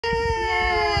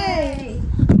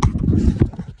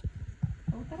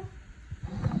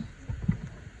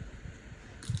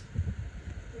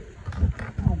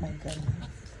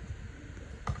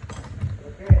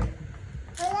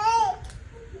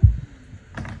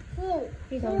Here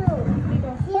you go. Here you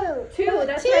go. Two.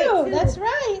 That's Two. right. Two. That's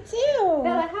right. Two.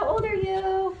 Bella, how old are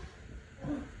you?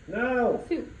 No.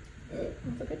 Two.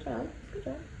 That's a good job. Good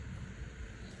job.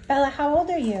 Bella, how old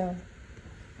are you?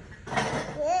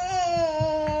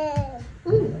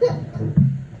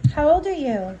 How old are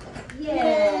you?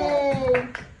 Yay!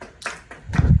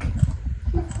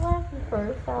 She's laughing for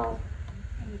herself.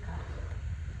 There you go.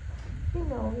 She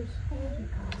knows. There you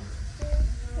go.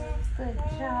 Good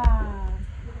job.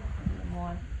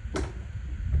 One.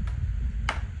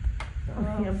 Oh,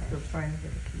 I'm still trying to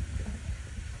get a keep track.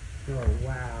 Oh,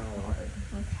 wow.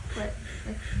 Split.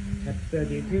 Happy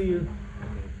birthday to you.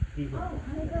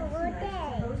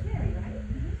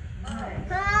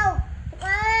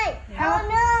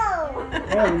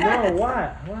 Oh, no, what?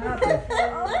 What happened?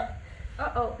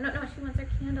 Uh-oh. No, she wants her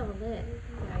candle lit.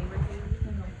 Yeah, you want your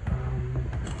candle.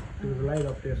 There's a light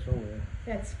up there somewhere.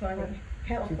 That's funny.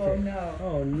 Help, She oh said- no.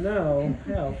 Oh, no.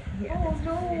 Help. Oh,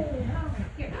 no.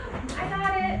 Here. I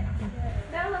got it.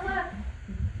 Bella, look.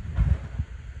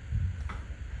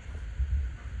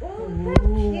 Oh, that's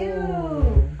cute.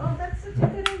 Oh, that's such a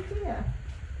good idea.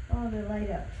 Oh, the light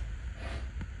up.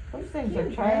 Those things are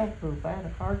childproof. I had a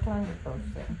hard time with those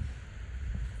things.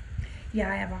 Yeah,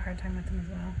 I have a hard time with them as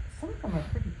well. Some of them are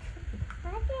pretty tricky.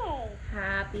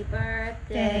 Happy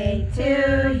birthday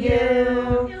to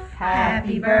you.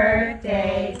 Happy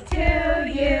birthday to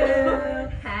you.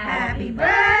 Happy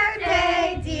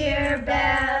birthday, dear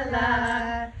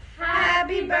Bella.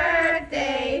 Happy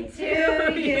birthday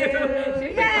to you.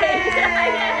 Yay!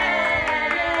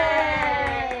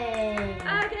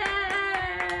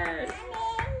 Again.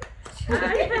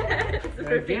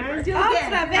 Again?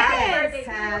 Otra vez.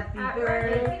 Happy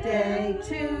birthday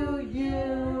to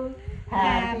you.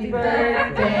 Happy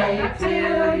birthday to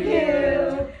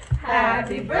you.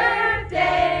 Happy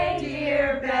birthday,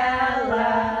 dear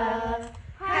Bella.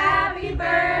 Happy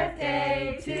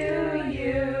birthday to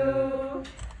you.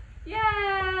 Yay!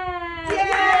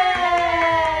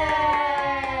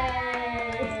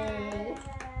 Yay!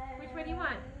 Which one do you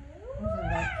want? Wasn't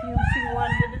that cute? She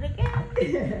wanted it again.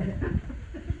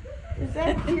 Is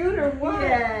that cute or what?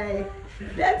 Yay.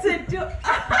 That's a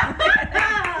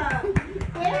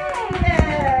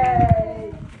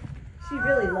Yay! She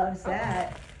really loves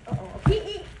that.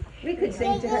 We could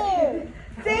sing to her.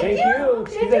 Thank you.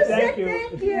 She said thank you.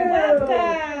 Thank you. You're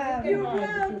welcome. You're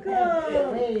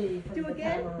welcome. Wave. Do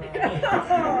again. There's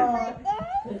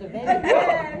a baby.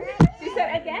 Again. She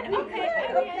said again? Okay.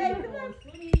 Okay, come on.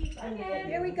 Again.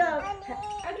 Here we go.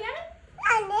 Again?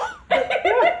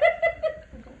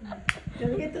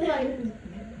 Don't get the light.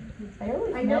 I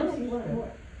know she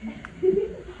wants.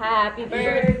 Happy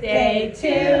birthday to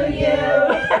you.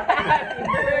 Happy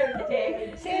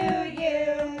birthday to you.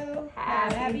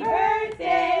 Happy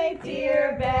birthday,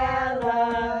 dear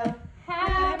Bella.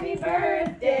 Happy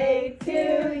birthday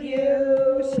to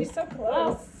you. She's so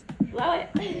close. Blow it.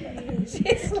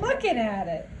 She's looking at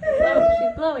it.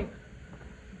 She's blowing.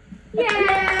 Yay!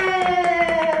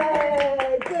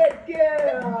 Good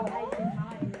girl.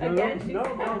 Again, No,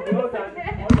 no, no, no, no, no, no,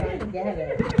 no.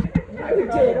 I would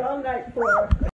do it all night for her.